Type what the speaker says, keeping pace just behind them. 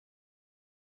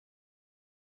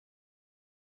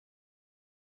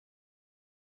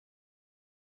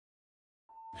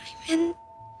I'm in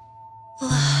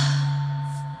love.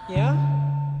 Yeah?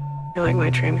 You're like my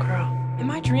dream girl. Am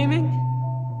I dreaming?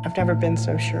 I've never been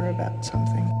so sure about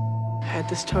something. I had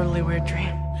this totally weird dream.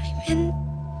 I'm in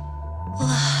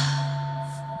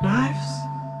love. Knives?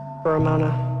 For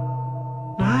Ramona.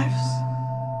 Knives?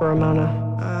 For Ramona.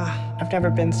 I've never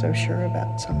been so sure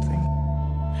about something.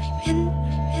 I'm in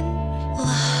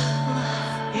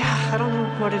love. Yeah, I don't know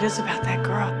what it is about that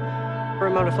girl.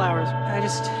 Ramona Flowers. I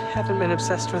just haven't been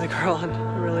obsessed with a girl in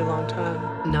a really long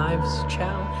time. Knives,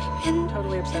 Chow. I'm in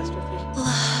Totally obsessed with you.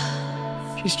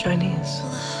 love. She's Chinese.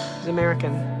 She's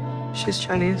American. She's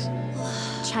Chinese.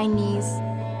 Chinese.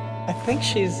 I think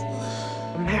she's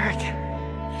American.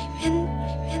 I'm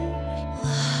in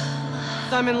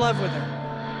love. I'm in love with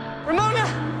her. Ramona!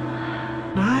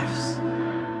 Knives?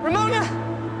 Ramona!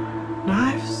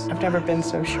 Knives? I've never been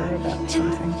so sure about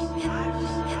something.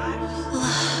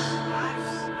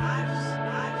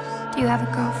 Do you have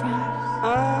a girlfriend?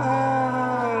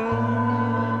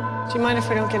 Do you mind if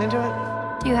we don't get into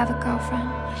it? Do you have a girlfriend?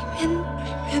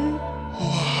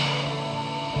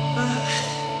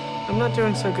 I'm not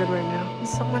doing so good right now. Can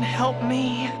someone help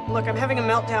me? Look, I'm having a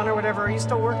meltdown or whatever. Are you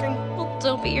still working? Well,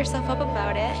 don't beat yourself up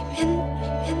about it.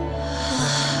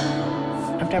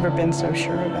 I've never been so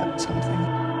sure about something.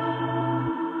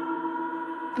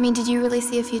 I mean, did you really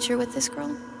see a future with this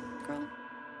girl?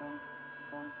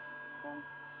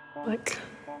 Like,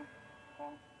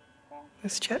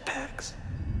 with jetpacks.